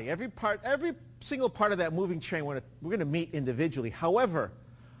everybody, every single part of that moving train we're going to meet individually. However,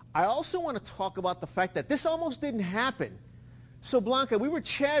 I also want to talk about the fact that this almost didn't happen. So Blanca, we were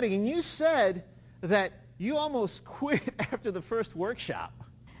chatting and you said that you almost quit after the first workshop.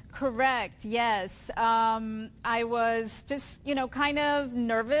 Correct, yes. I was just, kind of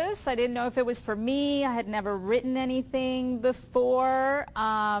nervous. I didn't know if it was for me. I had never written anything before.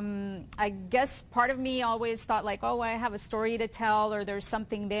 I guess part of me always thought like, oh, I have a story to tell or there's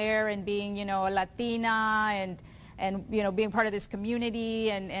something there, and being, a Latina and being part of this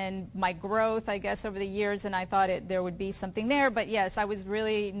community and my growth, I guess, over the years, and I thought there would be something there. But yes, I was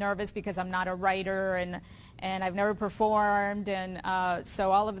really nervous because I'm not a writer and I've never performed, and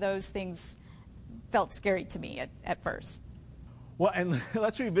so all of those things felt scary to me at first. Well, and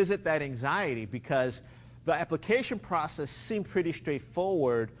let's revisit that anxiety, because the application process seemed pretty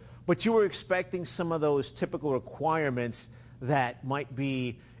straightforward, but you were expecting some of those typical requirements that might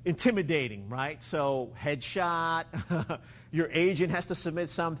be intimidating, right? So headshot, your agent has to submit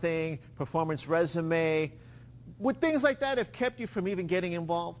something, performance resume. Would things like that have kept you from even getting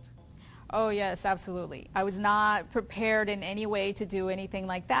involved? Oh, yes, absolutely. I was not prepared in any way to do anything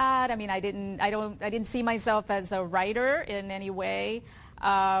like that. I mean, I didn't see myself as a writer in any way.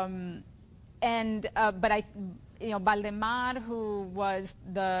 Valdemar, who was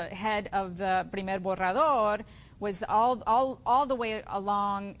the head of the Primer Borrador, was all the way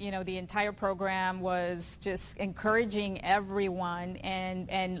along, the entire program was just encouraging everyone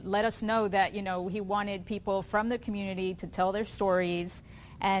and let us know that, he wanted people from the community to tell their stories.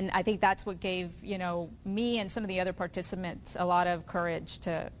 And I think that's what gave, me and some of the other participants a lot of courage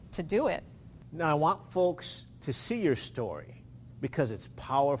to do it. Now, I want folks to see your story because it's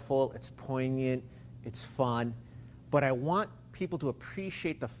powerful, it's poignant, it's fun. But I want people to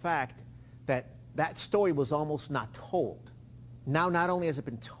appreciate the fact that story was almost not told. Now, not only has it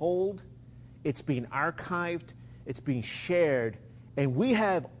been told, it's being archived, it's being shared, and we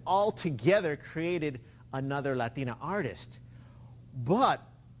have all together created another Latina artist. But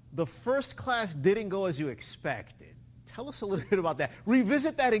the first class didn't go as you expected. Tell us a little bit about that.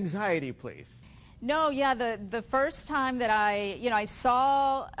 Revisit that anxiety, please. No, yeah, the first time that I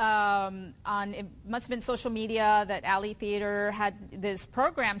saw on, it must have been social media, that Alley Theater had this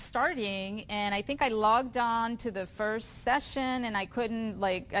program starting, and I think I logged on to the first session, and I couldn't,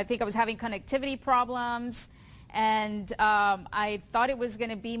 I think I was having connectivity problems, and I thought it was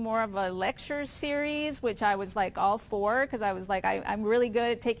going to be more of a lecture series, which I was all for, because I was I'm really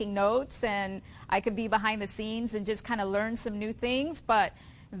good at taking notes, and I could be behind the scenes and just kind of learn some new things, but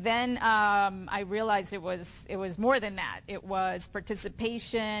then I realized it was more than that. It was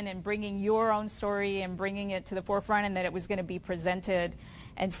participation and bringing your own story and bringing it to the forefront, and that it was going to be presented.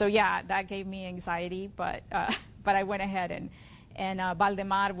 And so, yeah, that gave me anxiety, but I went ahead, and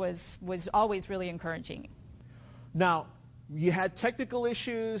Valdemar was always really encouraging. Now, you had technical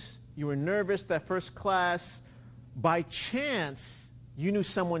issues. You were nervous that first class. By chance, you knew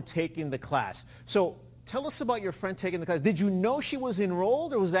someone taking the class. So tell us about your friend taking the class. Did you know she was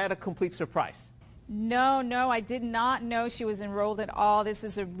enrolled, or was that a complete surprise? No, I did not know she was enrolled at all. This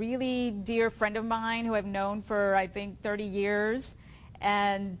is a really dear friend of mine who I've known for, I think, 30 years.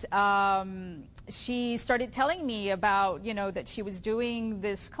 And she started telling me about, that she was doing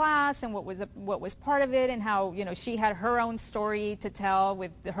this class and what was part of it, and how, she had her own story to tell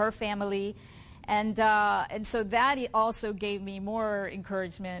with her family. And so that also gave me more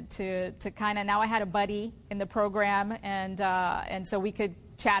encouragement to kind of, now I had a buddy in the program, and so we could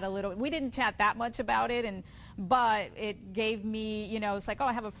chat a little. We didn't chat that much about it, but it gave me, it's like, oh,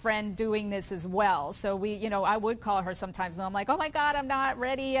 I have a friend doing this as well. So I would call her sometimes, and I'm like, oh my God, I'm not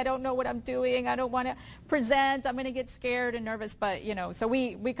ready. I don't know what I'm doing. I don't want to present. I'm going to get scared and nervous. But, so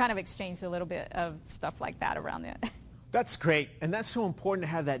we kind of exchanged a little bit of stuff like that around it. That's great, and that's so important to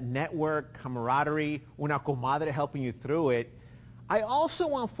have that network, camaraderie, una comadre helping you through it. I also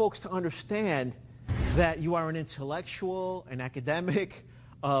want folks to understand that you are an intellectual, an academic,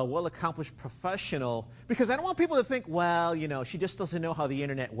 well-accomplished professional, because I don't want people to think, well, she just doesn't know how the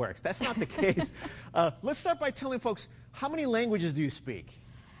internet works. That's not the case. Let's start by telling folks, how many languages do you speak?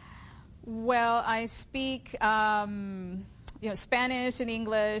 Well, I speak Spanish and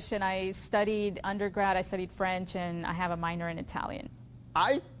English, and I studied undergrad, I studied French, and I have a minor in Italian.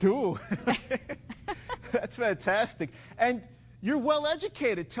 I do. That's fantastic. And you're well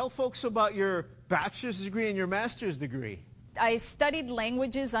educated. Tell folks about your bachelor's degree and your master's degree. I studied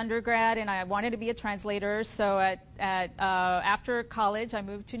languages undergrad, and I wanted to be a translator. So after college, I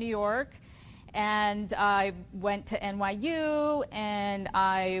moved to New York, and I went to NYU, and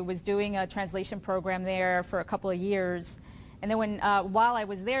I was doing a translation program there for a couple of years. And then while I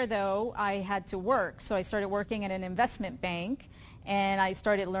was there, though, I had to work. So I started working at an investment bank, and I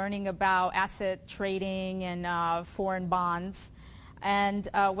started learning about asset trading and foreign bonds. And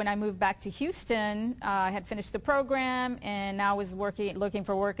when I moved back to Houston, I had finished the program, and I was looking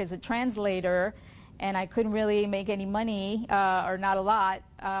for work as a translator, and I couldn't really make any money, or not a lot.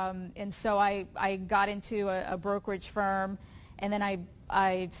 And so I got into a brokerage firm, and then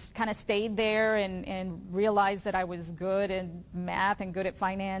I kind of stayed there and realized that I was good in math and good at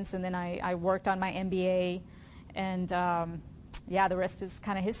finance, and then I worked on my MBA, and the rest is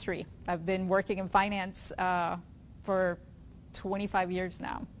kind of history. I've been working in finance for 25 years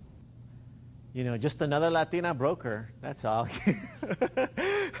now. Just another Latina broker, that's all.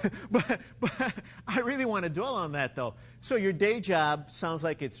 but I really want to dwell on that, though. So your day job sounds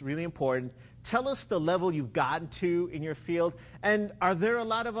like it's really important. Tell us the level you've gotten to in your field. And are there a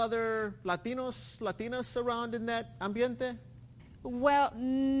lot of other Latinas around in that ambiente? Well,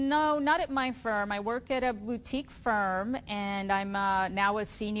 no, not at my firm. I work at a boutique firm, and I'm now a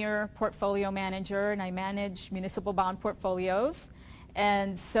senior portfolio manager, and I manage municipal bond portfolios.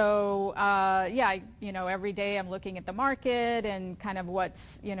 And so, every day I'm looking at the market and kind of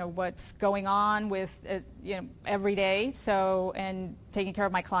what's going on with, every day. So, and taking care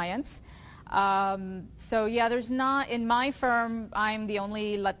of my clients. So yeah, there's not, in my firm, I'm the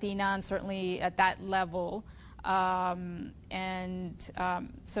only Latina, and certainly at that level. So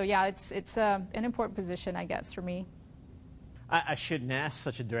yeah, it's an important position, I guess, for me. I shouldn't ask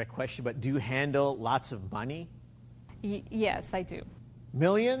such a direct question, but do you handle lots of money? Yes, I do.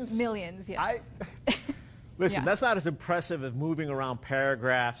 Millions? Millions, yes. Listen, Yeah. that's not as impressive as moving around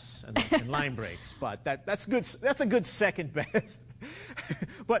paragraphs and line breaks, but that's good. That's a good second best.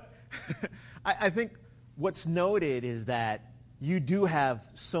 But I think what's noted is that you do have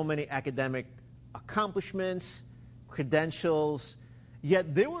so many academic accomplishments, credentials,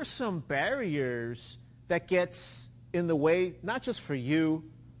 yet there were some barriers that gets in the way, not just for you,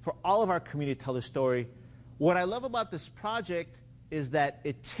 for all of our community to tell the story. What I love about this project is that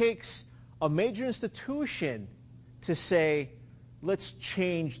it takes a major institution to say, let's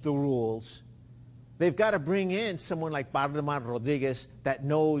change the rules. They've got to bring in someone like Valdemar Rodriguez that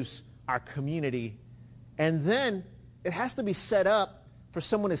knows our community. And then it has to be set up for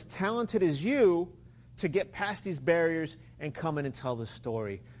someone as talented as you to get past these barriers and come in and tell the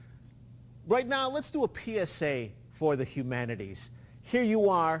story. Right now, let's do a PSA for the humanities. Here you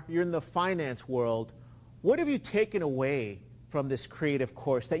are, you're in the finance world. What have you taken away from this creative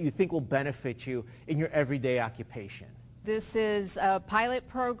course that you think will benefit you in your everyday occupation? This is a pilot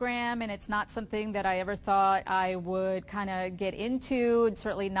program, and it's not something that I ever thought I would kind of get into. It's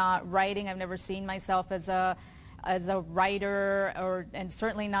certainly not writing. I've never seen myself as a writer, and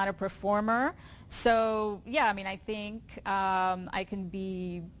certainly not a performer. So yeah, I mean, I think I can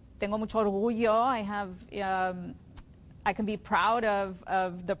be. Tengo mucho orgullo. I can be proud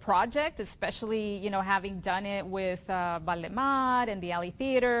of the project, especially, having done it with Valdemar and the Alley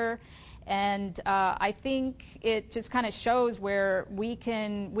Theater. And I think it just kind of shows where we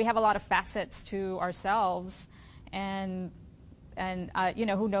have a lot of facets to ourselves, and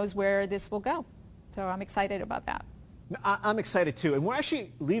who knows where this will go. So I'm excited about that. I'm excited too. And we're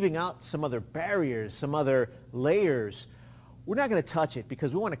actually leaving out some other barriers, some other layers. We're not going to touch it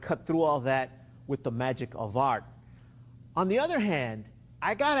because we want to cut through all that with the magic of art. On the other hand,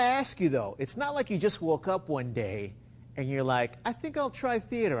 I got to ask you though, it's not like you just woke up one day and you're like, I think I'll try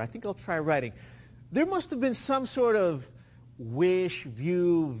theater, I think I'll try writing. There must have been some sort of wish,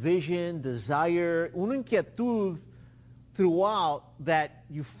 view, vision, desire, una inquietud throughout that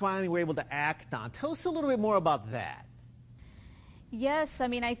you finally were able to act on. Tell us a little bit more about that. Yes, I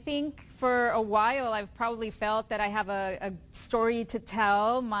mean, I think for a while I've probably felt that I have a story to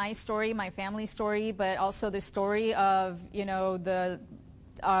tell, my story, my family story, but also the story of, the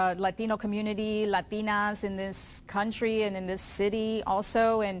Latino community, Latinas in this country and in this city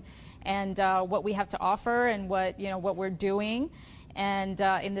also, and what we have to offer and what we're doing. And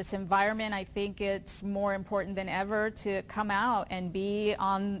in this environment, I think it's more important than ever to come out and be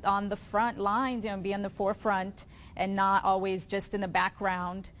on the front lines, be on the forefront and not always just in the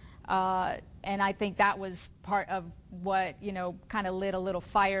background. And I think that was part of what, kind of lit a little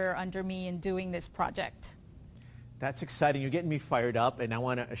fire under me in doing this project. That's exciting. You're getting me fired up, and I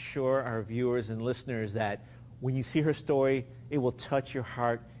want to assure our viewers and listeners that when you see her story, it will touch your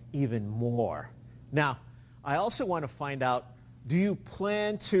heart even more. Now, I also want to find out, do you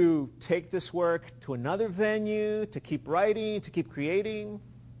plan to take this work to another venue, to keep writing, to keep creating?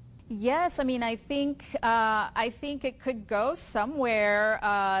 Yes, I mean, I think it could go somewhere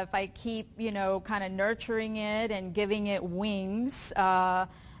if I keep, kind of nurturing it and giving it wings. I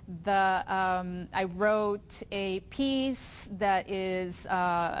wrote a piece that is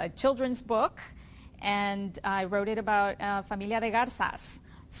a children's book, and I wrote it about Familia de Garzas.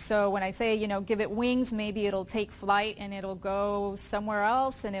 So when I say, give it wings, maybe it'll take flight and it'll go somewhere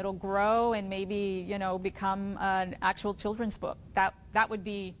else and it'll grow and maybe, become an actual children's book. That would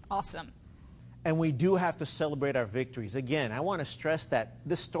be awesome. And we do have to celebrate our victories. Again, I want to stress that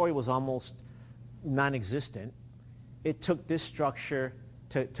this story was almost non-existent. It took this structure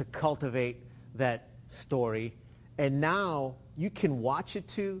to cultivate that story. And now you can watch it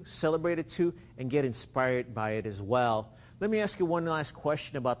too, celebrate it too, and get inspired by it as well. Let me ask you one last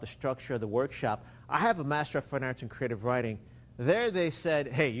question about the structure of the workshop. I have a Master of Fine Arts in Creative Writing. There they said,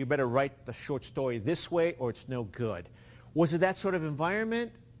 hey, you better write the short story this way or it's no good. Was it that sort of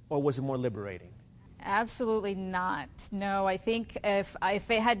environment or was it more liberating? Absolutely not. No, I think if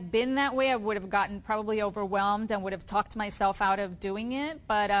it had been that way, I would have gotten probably overwhelmed and would have talked myself out of doing it.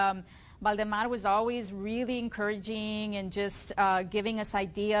 But Valdemar was always really encouraging and just giving us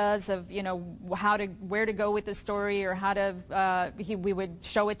ideas of, where to go with the story or how to, we would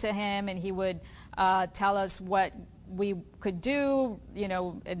show it to him and he would tell us what we could do,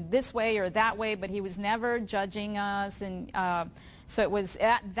 in this way or that way, but he was never judging us. And So it was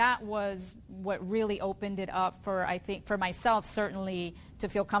that was what really opened it up for, I think, for myself certainly, to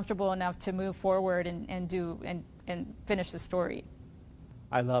feel comfortable enough to move forward and finish the story.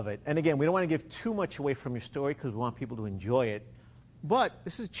 I love it. And again, we don't want to give too much away from your story because we want people to enjoy it. But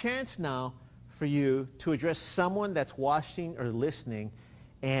this is a chance now for you to address someone that's watching or listening,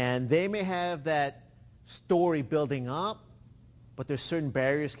 and they may have that story building up, but there's certain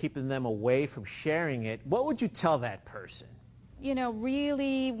barriers keeping them away from sharing it. What would you tell that person? You know,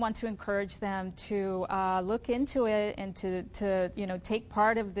 really want to encourage them to look into it and to you know, take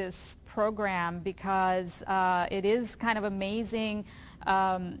part of this program, because it is kind of amazing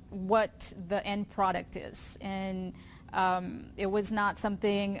what the end product is. And it was not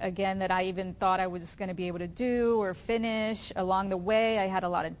something, again, that I even thought I was going to be able to do or finish. Along the way, I had a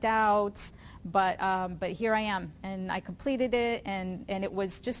lot of doubts, but here I am, and I completed it, and it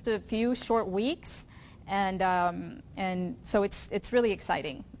was just a few short weeks, and so it's really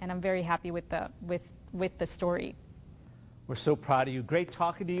exciting, and I'm very happy with the story. We're so proud of you. Great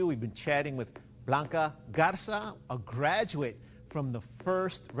talking to you. We've been chatting with Blanca Garza, a graduate from the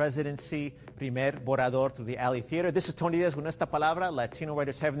first residency, Primer Borrador, through the Alley Theater. This is Tony Diaz with Nuestra Palabra, Latino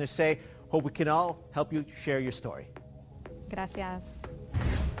Writers Having Their Say. Hope we can all help you share your story. Gracias.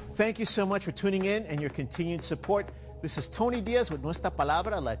 Thank you so much for tuning in and your continued support. This is Tony Diaz with Nuestra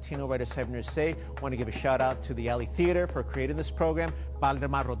Palabra, Latino Writers Having Their Say. I want to give a shout out to the Alley Theater for creating this program,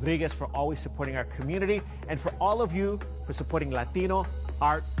 Valdemar Rodriguez for always supporting our community, and for all of you for supporting Latino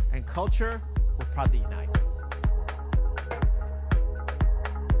art and culture. We're proud to unite.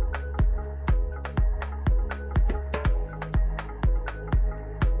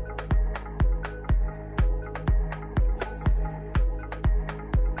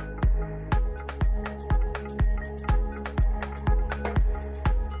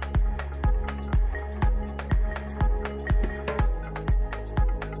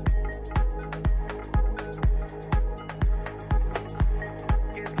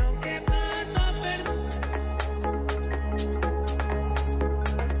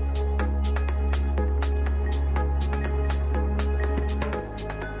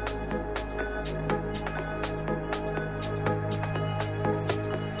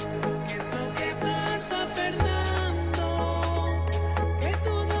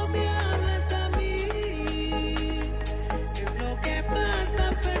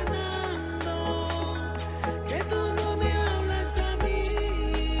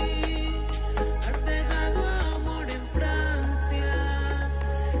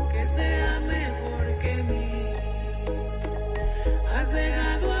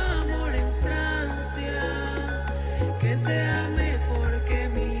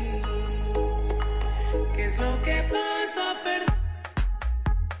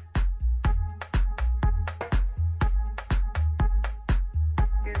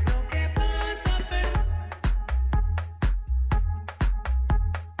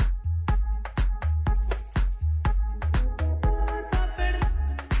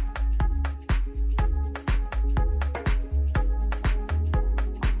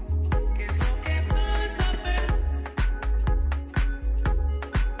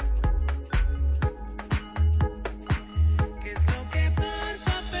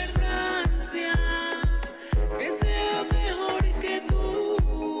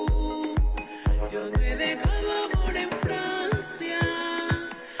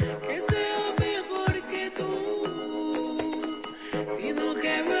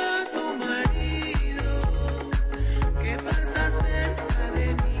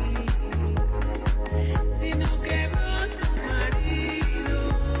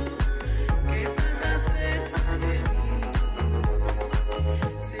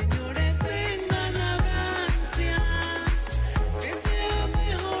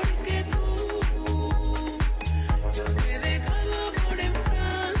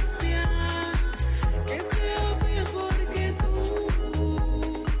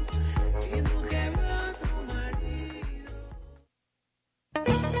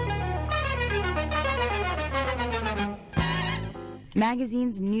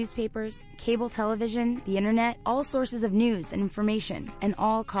 Magazines, newspapers, cable television, the internet, all sources of news and information, and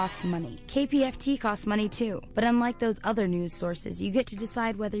all cost money. KPFT costs money too, but unlike those other news sources, you get to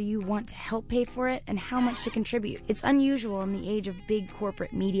decide whether you want to help pay for it and how much to contribute. It's unusual in the age of big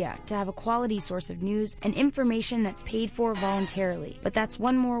corporate media to have a quality source of news and information that's paid for voluntarily, but that's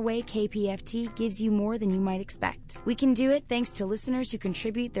one more way KPFT gives you more than you might expect. We can do it thanks to listeners who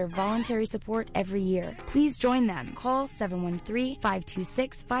contribute their voluntary support every year. Please join them. Call 713-5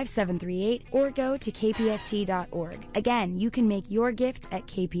 713-526-5738 or go to kpft.org. Again, you can make your gift at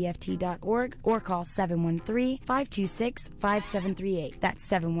kpft.org or call 713-526-5738. That's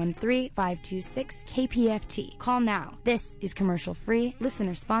 713-526-KPFT. Call now. This is commercial-free,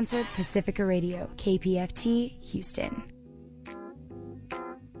 listener-sponsored Pacifica Radio, KPFT, Houston.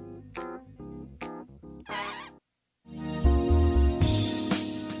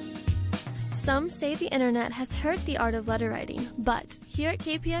 Some say the internet has hurt the art of letter writing, but here at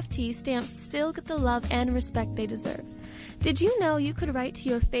KPFT, stamps still get the love and respect they deserve. Did you know you could write to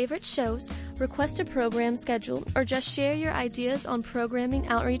your favorite shows, request a program schedule, or just share your ideas on programming,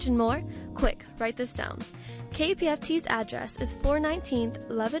 outreach, and more? Quick, write this down. KPFT's address is 419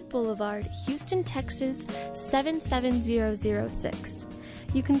 Leavitt Boulevard, Houston, Texas 77006.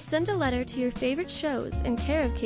 You can send a letter to your favorite shows in care of KPFT